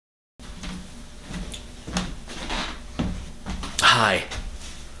Hi.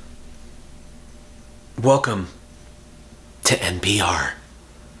 Welcome to NPR.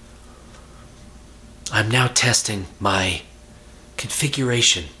 I'm now testing my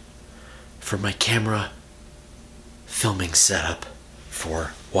configuration for my camera filming setup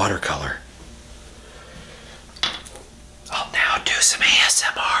for watercolor. I'll now do some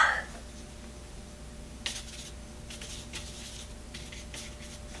ASMR.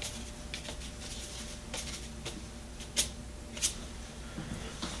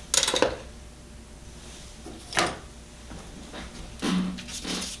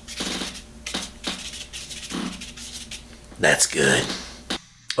 That's good.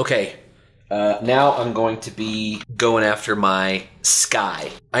 Okay, now I'm going to be going after my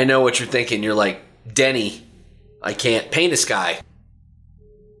sky. I know what you're thinking. You're like, Denny, I can't paint a sky.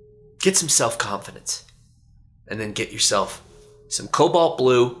 Get some self-confidence. And then get yourself some cobalt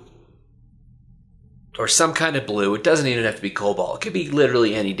blue or some kind of blue. It doesn't even have to be cobalt. It could be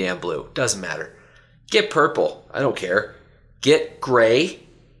literally any damn blue. It doesn't matter. Get purple. I don't care. Get gray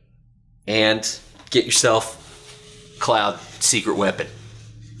and get yourself cloud secret weapon.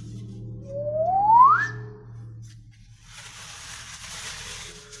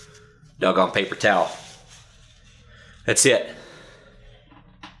 Doggone paper towel. That's it.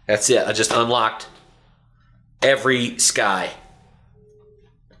 That's it. I just unlocked every sky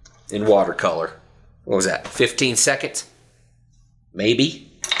in watercolor. What was that? 15 seconds?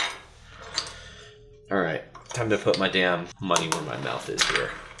 Maybe? Alright. Time to put my damn money where my mouth is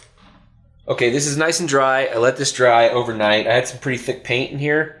here. Okay, this is nice and dry. I let this dry overnight. I had some pretty thick paint in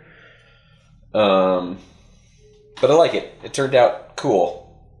here. But I like it. It turned out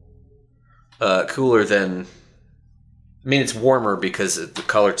cool. Cooler than... I mean, it's warmer because of the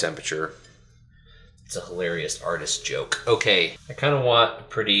color temperature. It's a hilarious artist joke. Okay, I kind of want a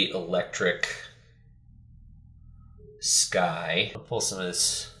pretty electric sky. I'll pull some of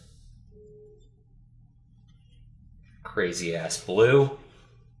this crazy-ass blue.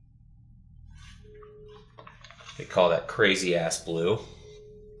 They call that crazy-ass blue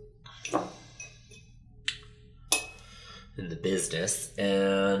in the business.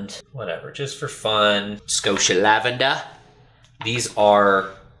 And whatever, just for fun. Scotia lavender. These are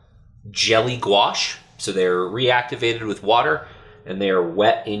jelly gouache, so they're reactivated with water and they are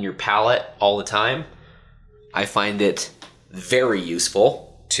wet in your palette all the time. I find it very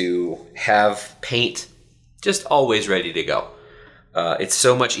useful to have paint just always ready to go. It's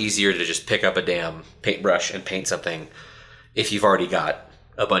so much easier to just pick up a damn paintbrush and paint something if you've already got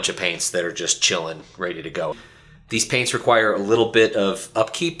a bunch of paints that are just chilling, ready to go. These paints require a little bit of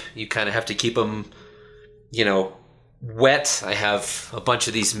upkeep. You kind of have to keep them, you know, wet. I have a bunch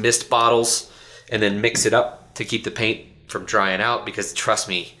of these mist bottles and then mix it up to keep the paint from drying out because trust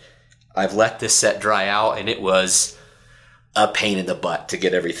me, I've let this set dry out and it was a pain in the butt to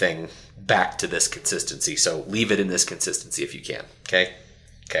get everything back to this consistency. So leave it in this consistency if you can, okay?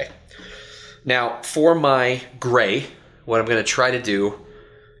 Okay. Now for my gray, what I'm gonna try to do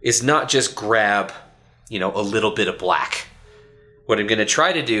is not just grab, you know, a little bit of black. What I'm gonna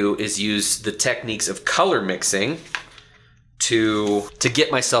try to do is use the techniques of color mixing to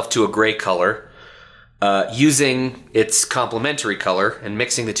get myself to a gray color, using its complementary color and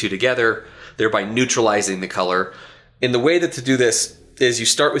mixing the two together, thereby neutralizing the color. And the way that to do this is you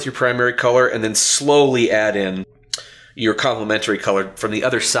start with your primary color and then slowly add in your complementary color from the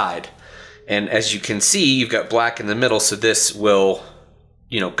other side. And as you can see, you've got black in the middle, so this will,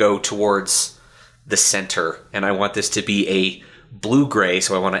 you know, go towards the center. And I want this to be a blue-gray,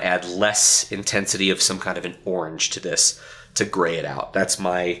 so I want to add less intensity of some kind of an orange to this to gray it out. That's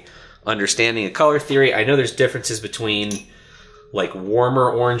my understanding of color theory. I know there's differences between like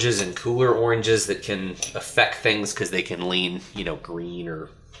warmer oranges and cooler oranges that can affect things because they can lean, you know, green or...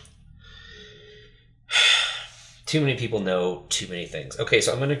 Too many people know too many things. Okay,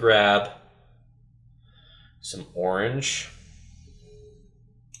 so I'm going to grab some orange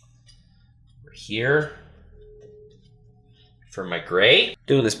over here for my gray.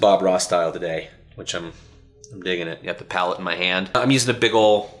 Doing this Bob Ross style today, which I'm digging it. Got the palette in my hand. I'm using a big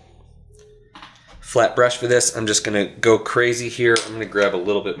ol' flat brush for this. I'm just gonna go crazy here. I'm gonna grab a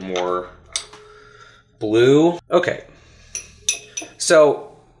little bit more blue. Okay.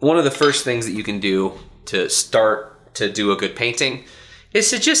 So one of the first things that you can do to start to do a good painting is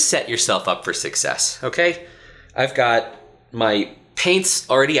to just set yourself up for success, okay? I've got my paints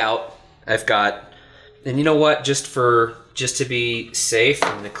already out. I've got, and you know what, just to be safe,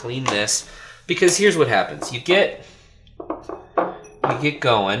 I'm gonna clean this, because here's what happens. You get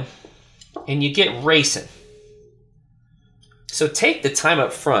going and you get racing. So take the time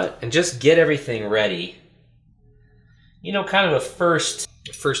up front and just get everything ready you know, kind of a first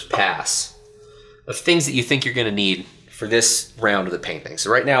pass of things that you think you're gonna need for this round of the painting.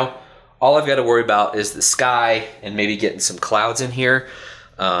 So right now, all I've got to worry about is the sky and maybe getting some clouds in here.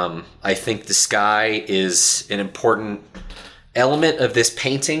 I think the sky is an important element of this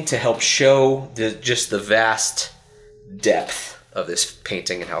painting to help show just the vast depth of this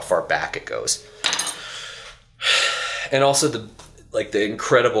painting and how far back it goes. And also the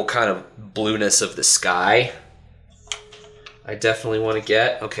incredible kind of blueness of the sky. I definitely want to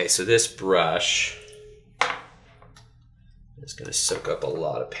get. Okay, so this brush is going to soak up a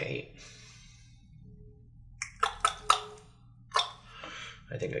lot of paint.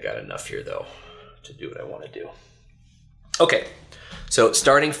 I think I got enough here though to do what I want to do. Okay, so I'm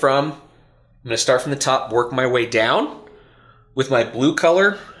going to start from the top, work my way down with my blue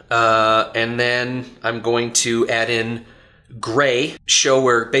color, and then I'm going to add in gray, show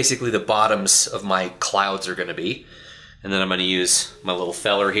where basically the bottoms of my clouds are going to be. And then I'm going to use my little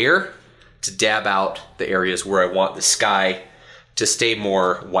feller here to dab out the areas where I want the sky to stay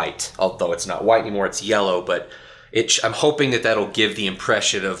more white. Although it's not white anymore, it's yellow, but I'm hoping that that'll give the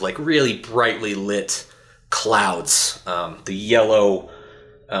impression of like really brightly lit clouds. The yellow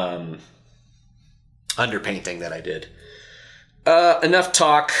underpainting that I did. Enough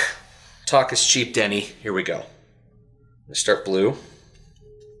talk. Talk is cheap, Denny. Here we go. Let's start blue.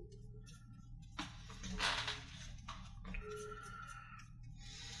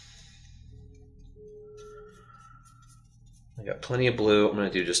 I got plenty of blue. I'm going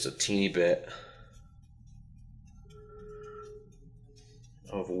to do just a teeny bit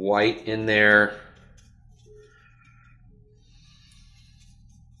of white in there.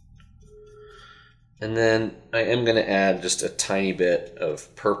 And then I am going to add just a tiny bit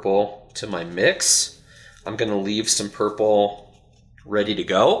of purple to my mix. I'm going to leave some purple ready to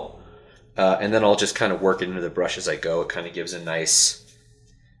go. And then I'll just kind of work it into the brush as I go. It kind of gives a nice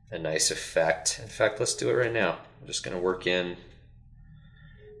effect. In fact, let's do it right now. I'm just going to work in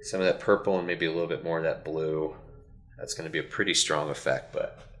some of that purple and maybe a little bit more of that blue. That's going to be a pretty strong effect,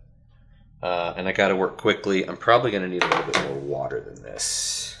 but and I got to work quickly. I'm probably going to need a little bit more water than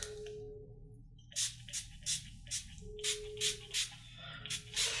this.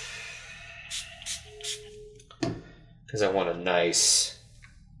 Because I want a nice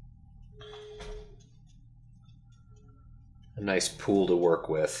pool to work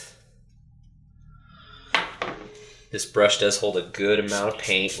with. This brush does hold a good amount of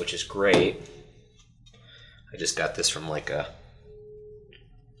paint, which is great. I just got this from like a,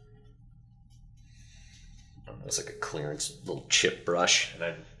 I don't know, it's like a clearance little chip brush, and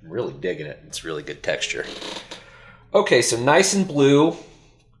I'm really digging it. It's really good texture. Okay, so nice and blue.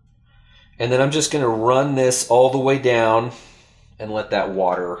 And then I'm just going to run this all the way down and let that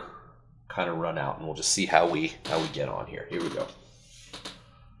water kind of run out, and we'll just see how we get on here. Here we go.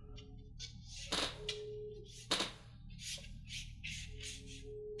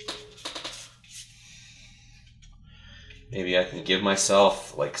 Maybe I can give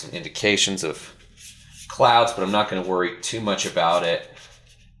myself like some indications of clouds, but I'm not going to worry too much about it.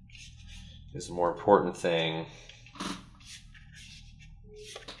 There's a more important thing.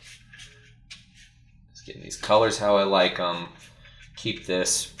 Just getting these colors how I like them. Keep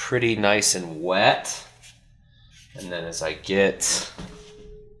this pretty nice and wet. And then as I get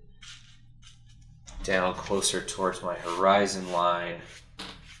down closer towards my horizon line,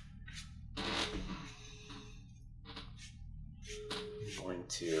 I'm going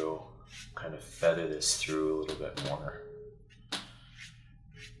to kind of feather this through a little bit more.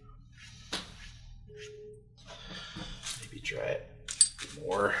 Maybe dry it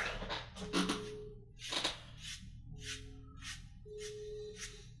more.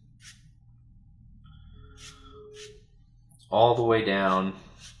 All the way down.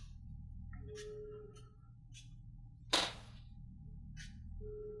 I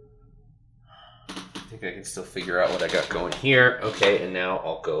think I can still figure out what I got going here. Okay, and now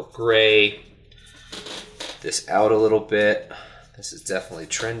I'll go gray. This out a little bit. This is definitely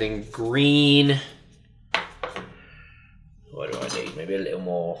trending green. What do I need? Maybe a little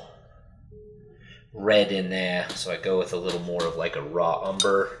more red in there. So I go with a little more of like a raw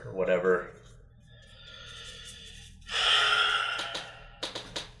umber or whatever.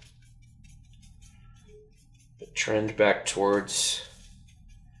 Trend back towards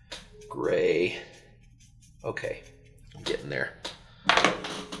gray. Okay, I'm getting there.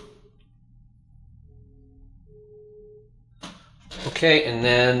 Okay, and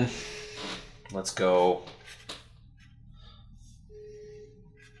then let's go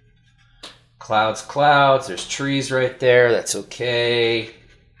clouds, clouds. There's trees right there. That's okay.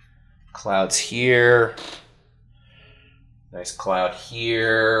 Clouds here. Nice cloud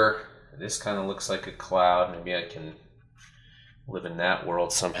here. This kind of looks like a cloud. Maybe I can live in that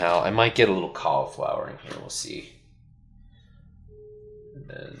world somehow. I might get a little cauliflower in here. We'll see. And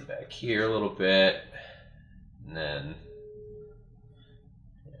then back here a little bit. And then,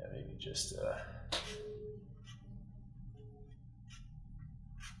 yeah, maybe just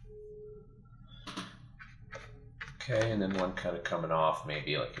okay, and then one kind of coming off,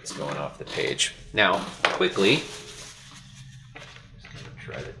 maybe like it's going off the page. Now, quickly, just gonna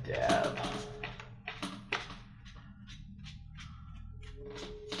try to dab.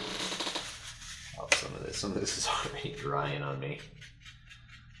 Off some of this. Some of this is already drying on me.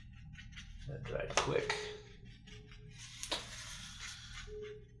 That dried quick.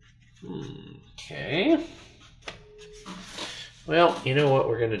 Okay. Well, you know what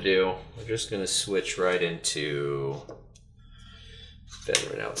we're going to do? We're just going to switch right into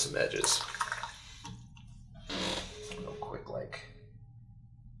feathering out some edges. Real quick, like.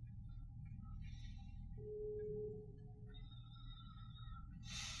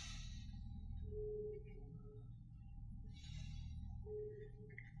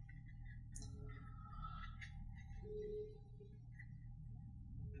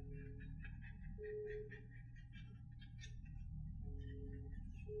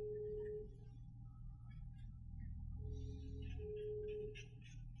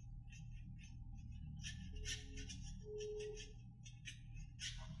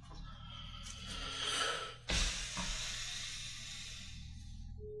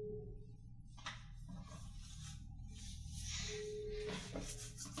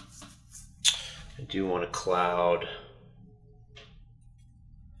 I do want a cloud.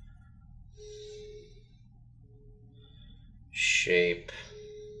 Shape.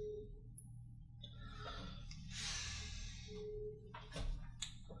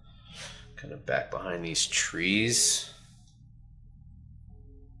 Kind of back behind these trees.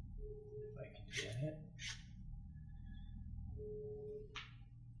 If I can get it.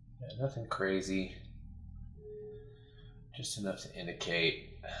 Yeah, nothing crazy. Just enough to indicate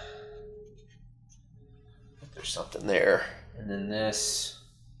there's something there. And then this.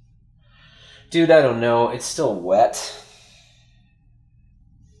 Dude, I don't know. It's still wet.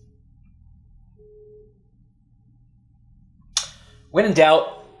 When in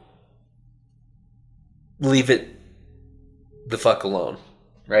doubt, leave it the fuck alone,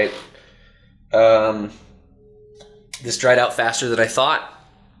 right? This dried out faster than I thought.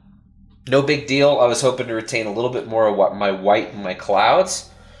 No big deal. I was hoping to retain a little bit more of what my white and my clouds.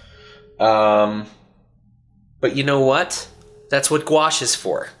 But you know what? That's what gouache is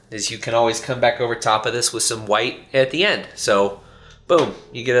for, is you can always come back over top of this with some white at the end. So, boom,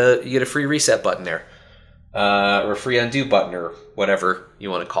 you get a free reset button there. Or a free undo button, or whatever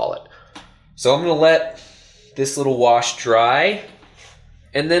you want to call it. So I'm going to let this little wash dry,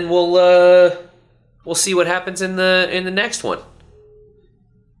 and then we'll see what happens in the next one.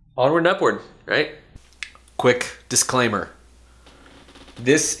 Onward and upward, right? Quick disclaimer.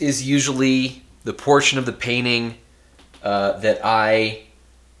 This is usually the portion of the painting that I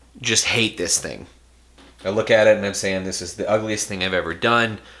just hate this thing. I look at it and I'm saying, this is the ugliest thing I've ever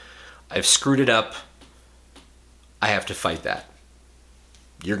done. I've screwed it up. I have to fight that.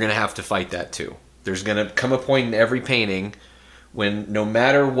 You're going to have to fight that too. There's going to come a point in every painting when no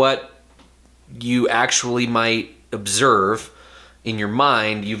matter what you actually might observe, in your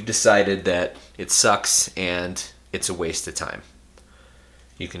mind, you've decided that it sucks and it's a waste of time.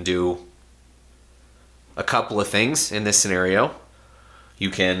 You can do a couple of things in this scenario.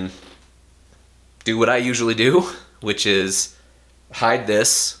 You can do what I usually do, which is hide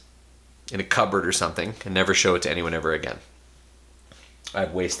this in a cupboard or something and never show it to anyone ever again.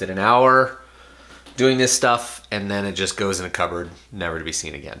 I've wasted an hour doing this stuff and then it just goes in a cupboard, never to be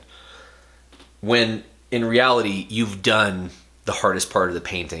seen again. When in reality, you've done the hardest part of the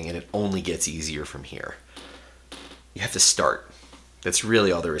painting and it only gets easier from here. You have to start. That's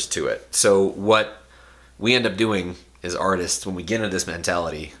really all there is to it. So what we end up doing as artists when we get into this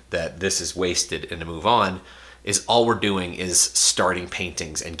mentality that this is wasted and to move on is all we're doing is starting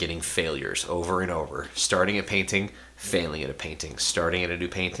paintings and getting failures over and over. Starting a painting, failing at a painting. Starting at a new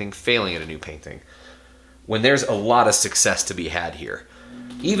painting, failing at a new painting. When there's a lot of success to be had here.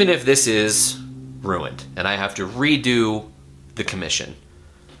 Even if this is ruined and I have to redo the commission.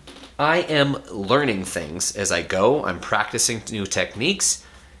 I am learning things as I go. I'm practicing new techniques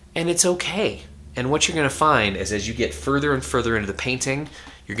and it's okay. And what you're going to find is as you get further and further into the painting,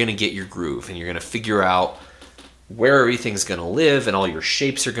 you're going to get your groove and you're going to figure out where everything's going to live and all your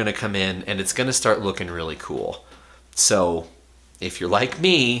shapes are going to come in and it's going to start looking really cool. So if you're like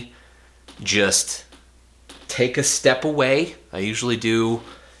me, just take a step away. I usually do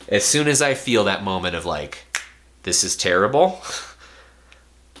as soon as I feel that moment of like, this is terrible,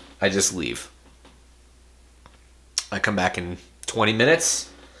 I just leave. I come back in 20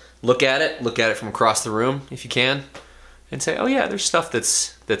 minutes, look at it from across the room if you can, and say, oh yeah, there's stuff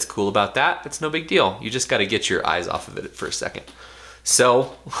that's cool about that. It's no big deal. You just got to get your eyes off of it for a second.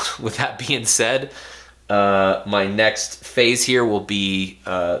 So with that being said, my next phase here will be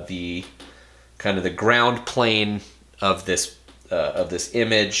the kind of the ground plane of this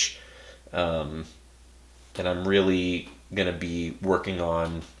image, and I'm really gonna be working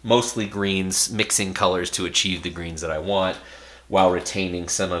on mostly greens, mixing colors to achieve the greens that I want, while retaining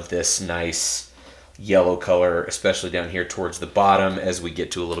some of this nice yellow color, especially down here towards the bottom as we get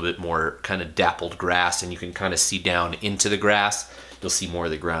to a little bit more kind of dappled grass, and you can kind of see down into the grass. You'll see more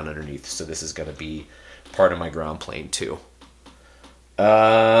of the ground underneath. So this is gonna be part of my ground plane too.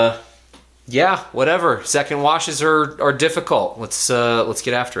 Yeah, whatever. Second washes are difficult. Let's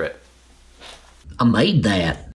get after it. I made that.